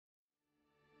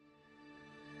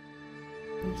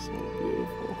You're so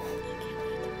beautiful.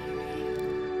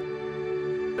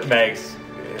 Megs,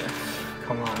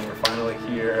 come on, we're finally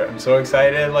here. I'm so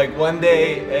excited. Like, one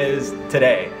day is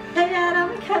today. Hey Adam,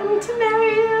 I can't wait to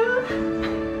marry you.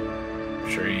 I'm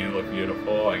sure you look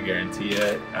beautiful, I guarantee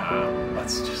it.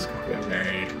 Let's just go get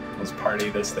married. Let's party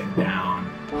this thing down.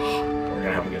 We're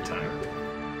gonna have a good time.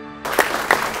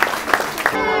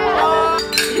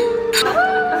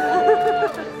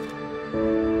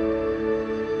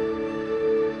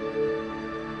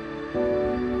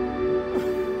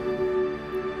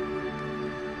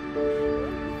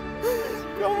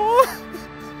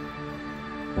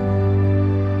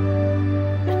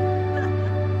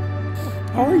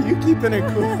 How are you keeping it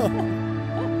cool?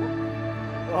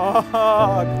 Oh.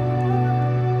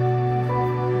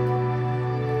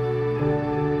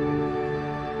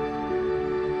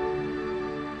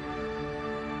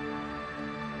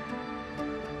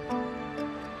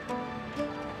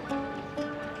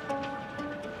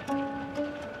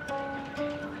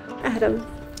 Adam,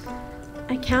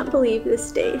 I can't believe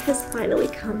this day has finally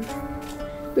come.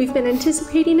 We've been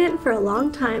anticipating it for a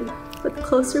long time, but the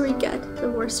closer we get, the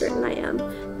more certain I am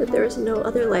that there is no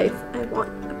other life I want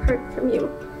apart from you.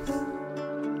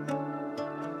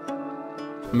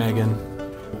 Megan,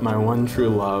 my one true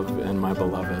love and my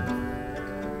beloved.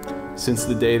 Since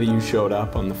the day that you showed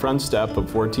up on the front step of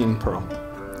 14 Pearl,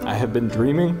 I have been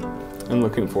dreaming and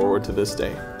looking forward to this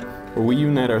day, where we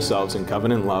unite ourselves in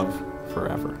covenant love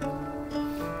forever.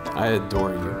 I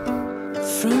adore you.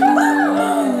 From the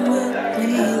moment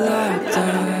we locked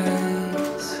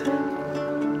eyes,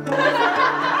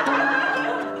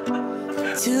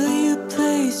 till you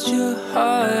placed your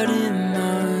heart in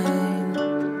mine,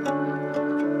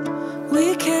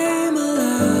 we came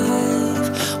alive.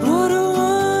 What a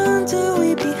wonder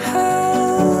we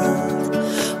beheld.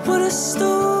 What a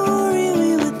story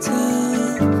we would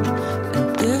tell.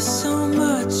 And there's so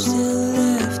much still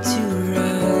left to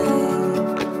write.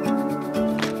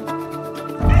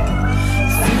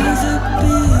 Through the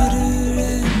bitter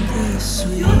and the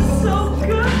sweet. So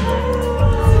good!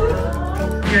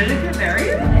 You're gonna get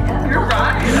married? You're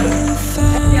right!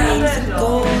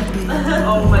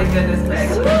 Oh my goodness, Meg.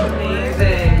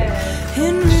 Amazing.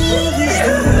 In rivers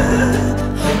deep,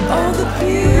 all the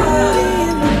beauty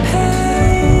and the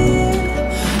pain,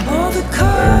 all the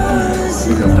colors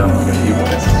in the rain,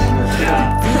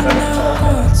 then our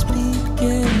hearts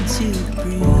begin to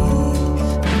breathe.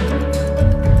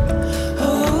 Oh,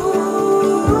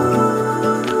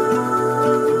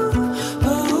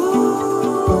 oh,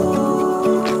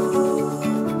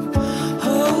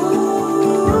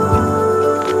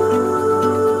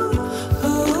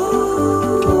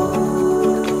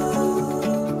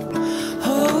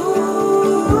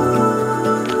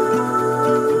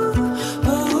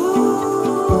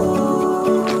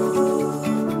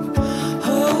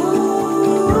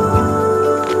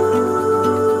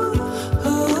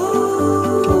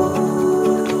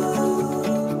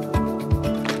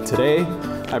 Today,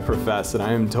 I profess that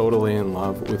I am totally in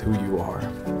love with who you are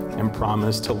and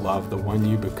promise to love the one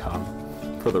you become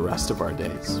for the rest of our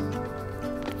days.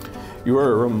 You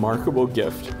are a remarkable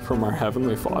gift from our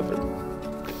Heavenly Father,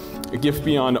 a gift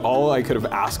beyond all I could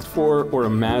have asked for or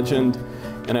imagined,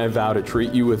 and I vow to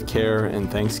treat you with care and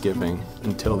thanksgiving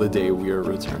until the day we are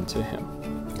returned to Him.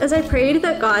 As I prayed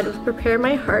that God would prepare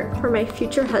my heart for my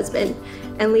future husband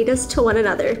and lead us to one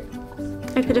another,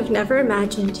 I could have never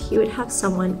imagined He would have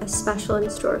someone as special in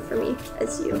store for me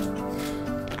as you.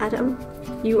 Adam,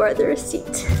 you are the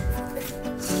receipt.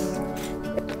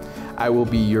 I will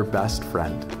be your best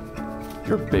friend,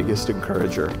 your biggest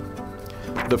encourager,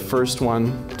 the first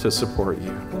one to support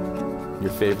you,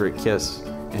 your favorite kiss,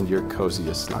 and your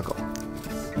coziest snuggle.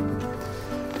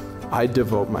 I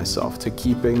devote myself to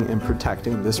keeping and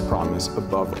protecting this promise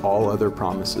above all other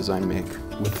promises I make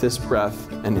with this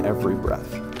breath and every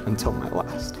breath until my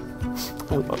last.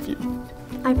 I love you.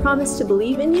 I promise to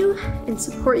believe in you and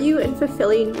support you in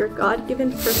fulfilling your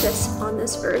God-given purpose on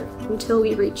this earth until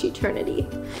we reach eternity,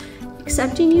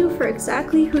 accepting you for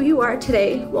exactly who you are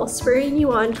today while spurring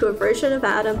you on to a version of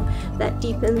Adam that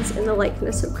deepens in the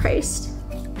likeness of Christ.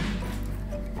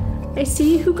 I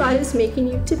see who God is making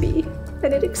you to be,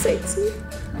 and it excites me.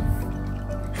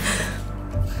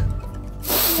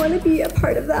 I want to be a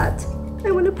part of that. I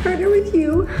want to partner with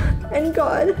you and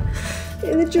God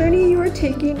in the journey you are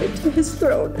taking to His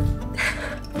throne.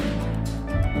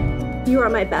 You are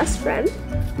my best friend,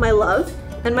 my love,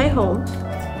 and my home,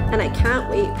 and I can't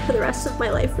wait for the rest of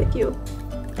my life with you.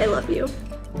 I love you.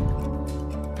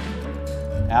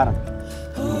 Adam.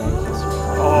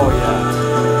 Oh, yeah.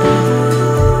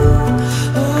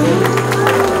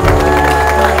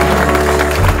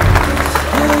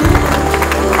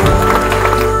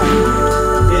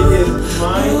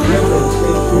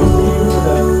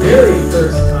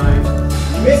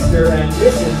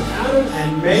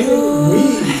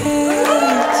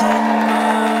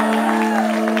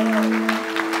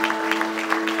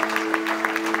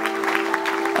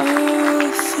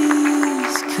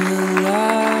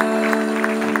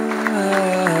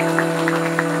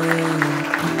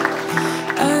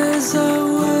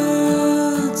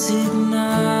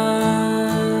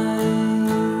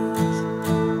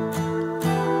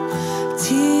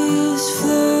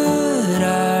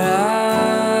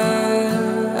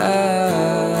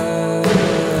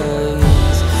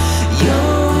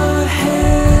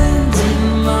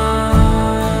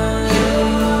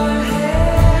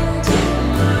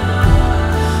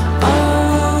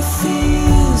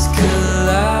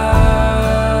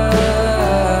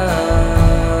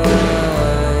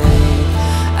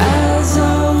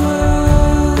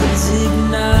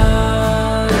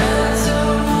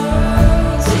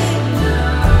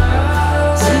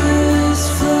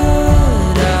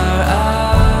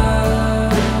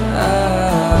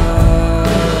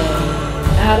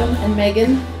 And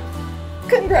Megan,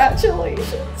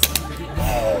 congratulations.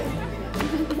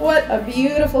 What a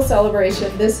beautiful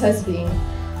celebration this has been.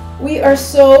 We are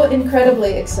so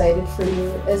incredibly excited for you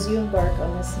as you embark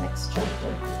on this next chapter.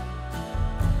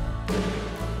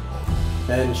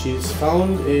 And she's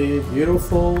found a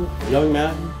beautiful young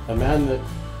man, a man that,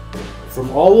 from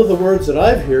all of the words that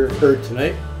I've heard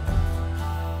tonight,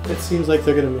 it seems like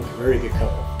they're going to make a very good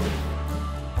couple.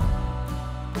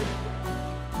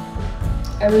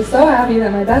 I was so happy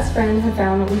that my best friend had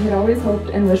found what we had always hoped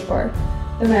and wished for,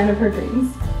 the man of her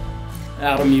dreams.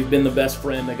 Adam, you've been the best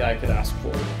friend a guy could ask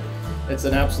for. It's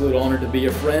an absolute honor to be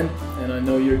your friend, and I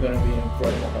know you're going to be an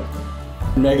incredible husband.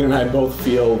 Megan and I both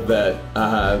feel that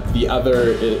the other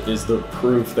is the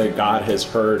proof that God has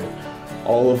heard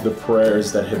all of the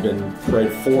prayers that have been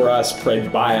prayed for us,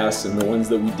 prayed by us, and the ones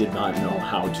that we did not know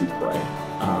how to pray.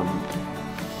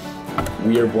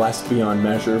 We are blessed beyond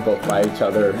measure, both by each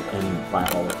other and by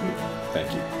all of you.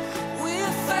 Thank you.